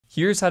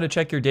Here's how to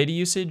check your data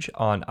usage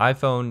on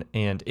iPhone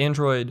and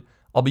Android.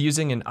 I'll be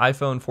using an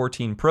iPhone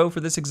 14 Pro for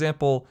this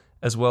example,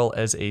 as well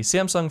as a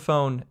Samsung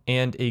phone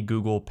and a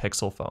Google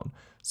Pixel phone.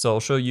 So I'll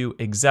show you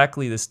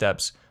exactly the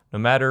steps no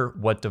matter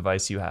what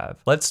device you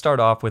have. Let's start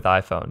off with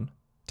iPhone.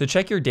 To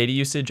check your data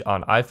usage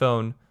on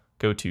iPhone,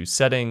 go to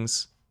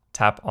Settings,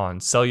 tap on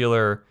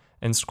Cellular,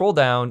 and scroll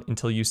down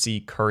until you see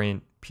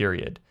Current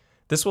Period.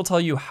 This will tell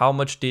you how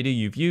much data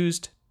you've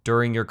used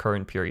during your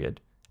current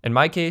period. In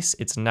my case,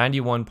 it's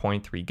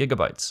 91.3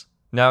 gigabytes.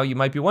 Now you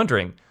might be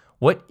wondering,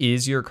 what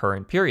is your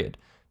current period?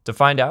 To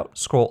find out,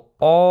 scroll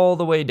all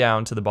the way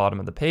down to the bottom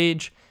of the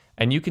page,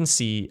 and you can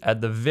see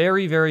at the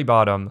very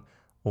bottom,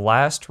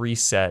 last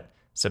reset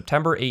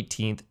September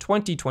 18th,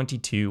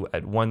 2022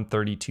 at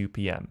 1:32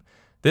 p.m.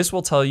 This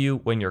will tell you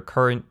when your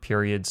current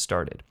period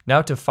started.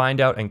 Now to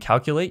find out and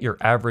calculate your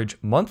average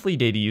monthly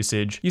data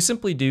usage, you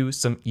simply do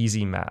some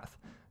easy math.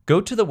 Go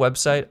to the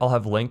website I'll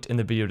have linked in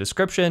the video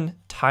description,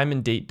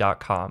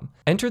 timeanddate.com.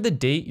 Enter the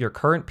date your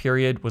current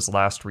period was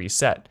last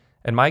reset.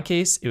 In my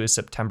case, it was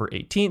September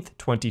 18th,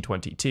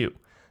 2022.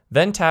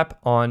 Then tap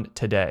on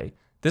Today.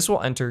 This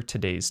will enter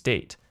today's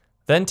date.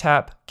 Then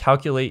tap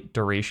Calculate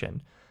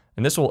Duration.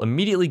 And this will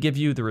immediately give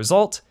you the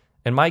result.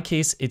 In my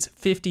case, it's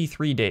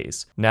 53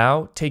 days.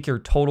 Now take your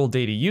total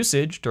data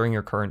usage during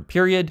your current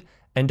period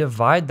and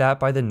divide that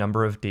by the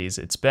number of days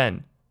it's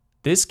been.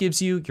 This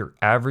gives you your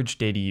average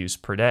data use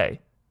per day.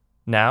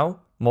 Now,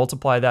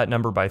 multiply that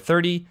number by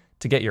 30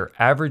 to get your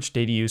average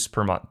data use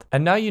per month.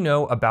 And now you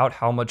know about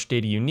how much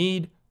data you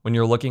need when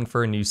you're looking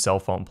for a new cell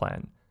phone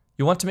plan.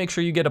 You want to make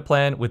sure you get a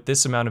plan with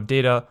this amount of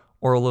data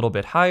or a little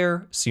bit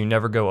higher so you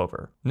never go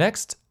over.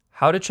 Next,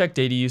 how to check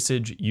data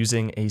usage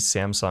using a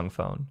Samsung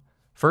phone.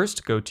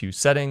 First, go to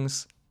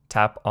Settings,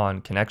 tap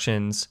on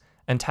Connections,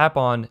 and tap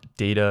on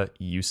Data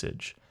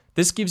Usage.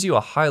 This gives you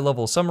a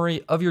high-level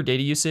summary of your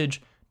data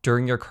usage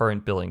during your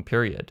current billing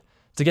period.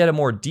 To get a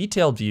more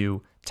detailed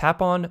view,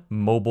 tap on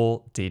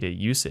Mobile Data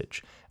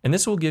Usage, and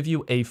this will give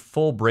you a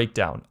full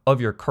breakdown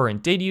of your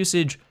current data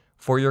usage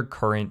for your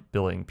current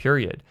billing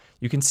period.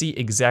 You can see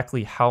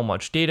exactly how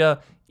much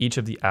data each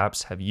of the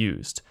apps have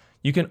used.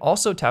 You can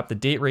also tap the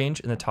date range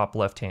in the top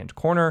left-hand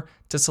corner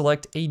to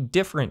select a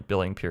different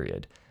billing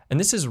period. And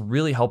this is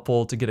really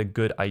helpful to get a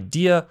good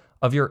idea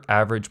of your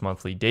average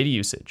monthly data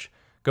usage.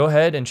 Go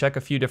ahead and check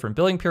a few different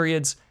billing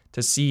periods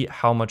to see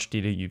how much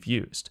data you've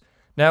used.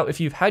 Now, if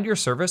you've had your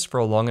service for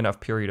a long enough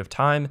period of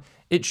time,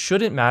 it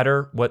shouldn't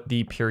matter what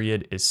the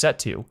period is set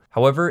to.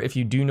 However, if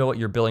you do know what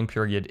your billing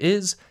period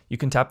is, you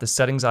can tap the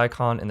settings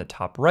icon in the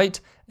top right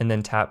and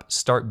then tap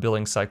Start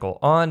Billing Cycle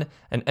On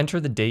and enter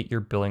the date your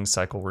billing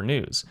cycle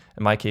renews.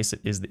 In my case, it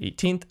is the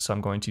 18th, so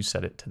I'm going to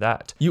set it to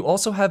that. You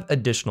also have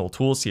additional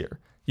tools here.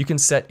 You can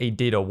set a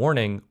data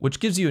warning, which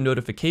gives you a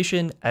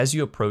notification as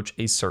you approach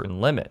a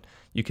certain limit.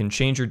 You can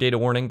change your data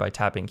warning by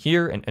tapping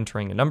here and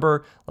entering a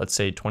number, let's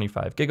say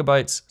 25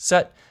 gigabytes,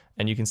 set,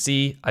 and you can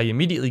see I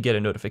immediately get a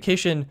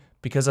notification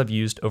because I've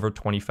used over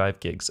 25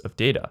 gigs of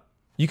data.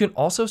 You can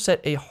also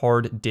set a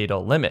hard data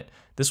limit.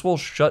 This will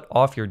shut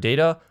off your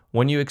data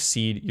when you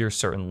exceed your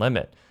certain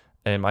limit.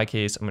 In my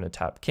case, I'm going to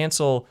tap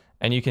cancel,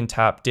 and you can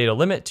tap data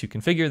limit to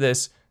configure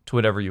this to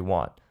whatever you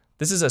want.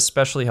 This is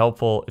especially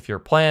helpful if your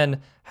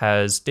plan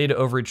has data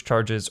overage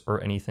charges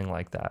or anything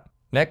like that.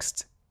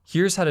 Next,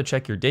 here's how to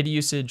check your data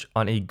usage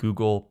on a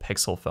Google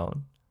Pixel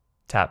phone.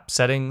 Tap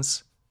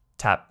Settings,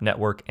 tap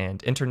Network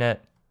and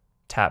Internet,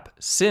 tap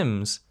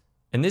SIMs,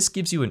 and this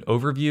gives you an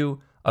overview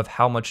of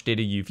how much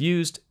data you've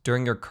used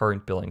during your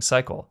current billing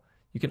cycle.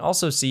 You can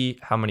also see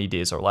how many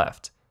days are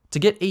left. To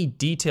get a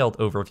detailed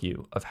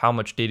overview of how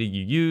much data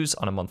you use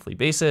on a monthly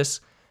basis,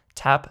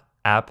 tap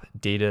App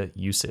Data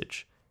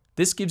Usage.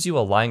 This gives you a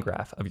line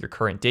graph of your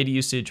current data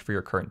usage for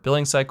your current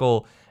billing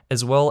cycle,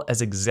 as well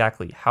as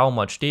exactly how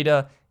much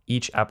data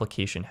each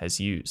application has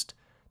used.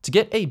 To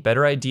get a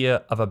better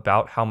idea of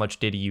about how much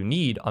data you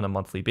need on a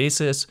monthly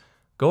basis,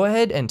 go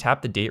ahead and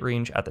tap the date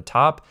range at the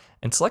top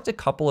and select a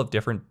couple of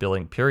different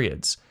billing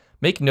periods.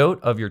 Make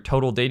note of your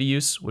total data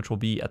use, which will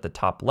be at the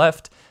top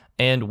left,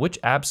 and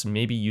which apps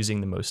may be using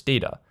the most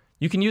data.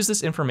 You can use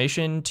this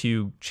information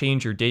to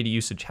change your data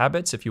usage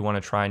habits if you want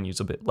to try and use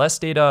a bit less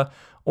data,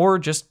 or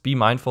just be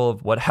mindful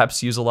of what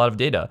apps use a lot of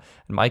data.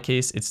 In my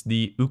case, it's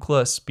the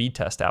Ookla speed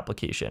test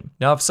application.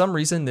 Now, if some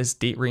reason this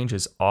date range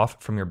is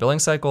off from your billing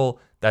cycle,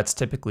 that's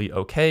typically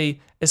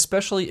okay,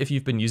 especially if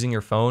you've been using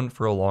your phone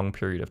for a long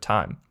period of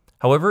time.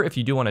 However, if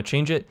you do want to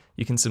change it,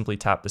 you can simply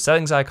tap the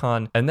settings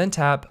icon and then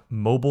tap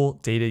Mobile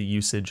Data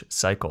Usage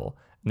Cycle.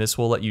 And this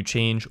will let you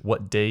change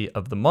what day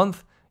of the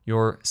month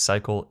your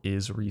cycle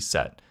is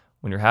reset.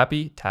 When you're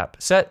happy, tap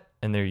Set,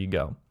 and there you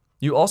go.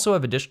 You also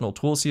have additional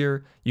tools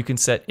here. You can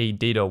set a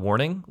data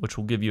warning, which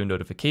will give you a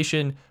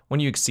notification when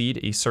you exceed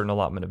a certain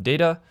allotment of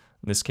data.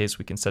 In this case,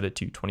 we can set it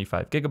to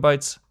 25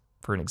 gigabytes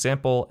for an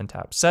example and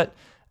tap Set,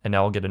 and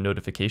now I'll get a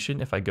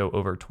notification if I go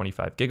over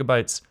 25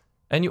 gigabytes.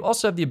 And you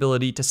also have the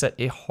ability to set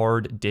a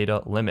hard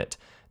data limit.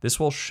 This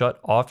will shut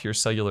off your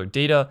cellular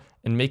data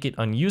and make it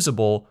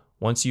unusable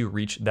once you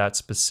reach that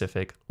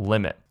specific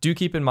limit. Do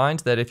keep in mind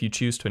that if you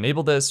choose to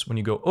enable this, when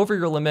you go over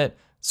your limit,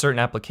 certain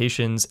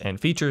applications and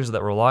features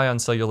that rely on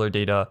cellular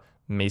data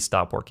may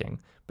stop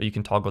working. But you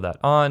can toggle that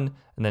on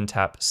and then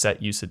tap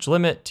Set Usage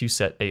Limit to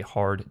set a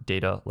hard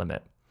data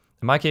limit.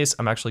 In my case,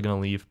 I'm actually going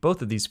to leave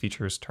both of these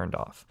features turned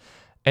off.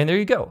 And there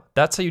you go.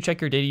 That's how you check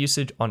your data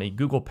usage on a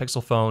Google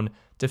Pixel phone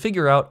to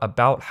figure out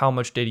about how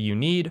much data you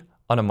need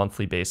on a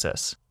monthly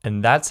basis.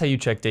 And that's how you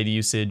check data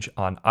usage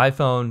on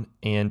iPhone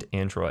and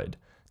Android.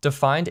 To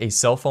find a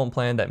cell phone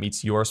plan that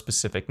meets your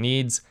specific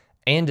needs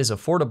and is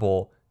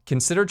affordable,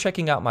 consider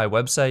checking out my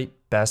website,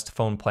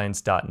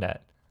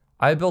 bestphoneplans.net.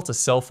 I built a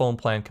cell phone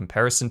plan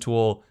comparison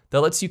tool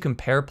that lets you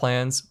compare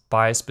plans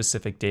by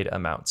specific data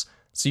amounts,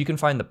 so you can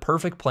find the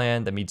perfect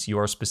plan that meets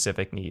your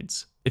specific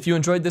needs. If you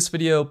enjoyed this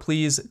video,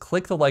 please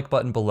click the like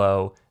button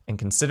below and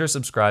consider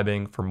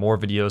subscribing for more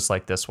videos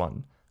like this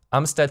one.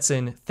 I'm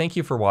Stetson, thank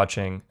you for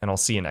watching, and I'll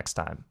see you next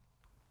time.